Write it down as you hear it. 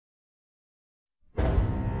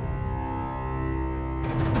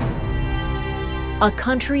A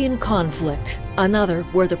country in conflict, another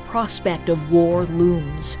where the prospect of war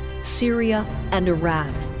looms. Syria and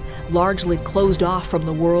Iran, largely closed off from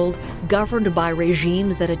the world, governed by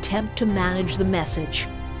regimes that attempt to manage the message.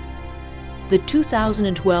 The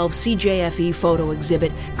 2012 CJFE photo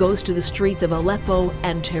exhibit goes to the streets of Aleppo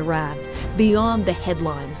and Tehran, beyond the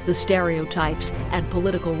headlines, the stereotypes, and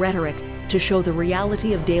political rhetoric, to show the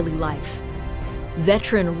reality of daily life.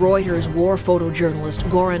 Veteran Reuters war photojournalist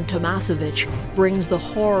Goran Tomasevich brings the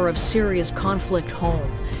horror of Syria's conflict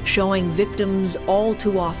home, showing victims all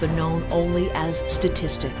too often known only as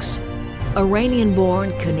statistics.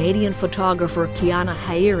 Iranian-born Canadian photographer Kiana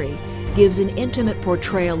Hairi gives an intimate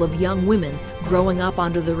portrayal of young women growing up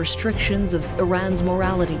under the restrictions of Iran's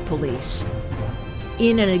morality police.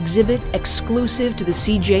 In an exhibit exclusive to the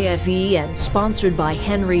CJFE and sponsored by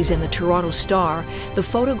Henry's and the Toronto Star, the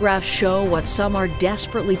photographs show what some are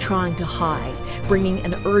desperately trying to hide, bringing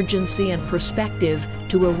an urgency and perspective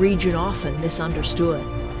to a region often misunderstood.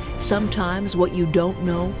 Sometimes what you don't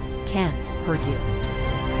know can hurt you.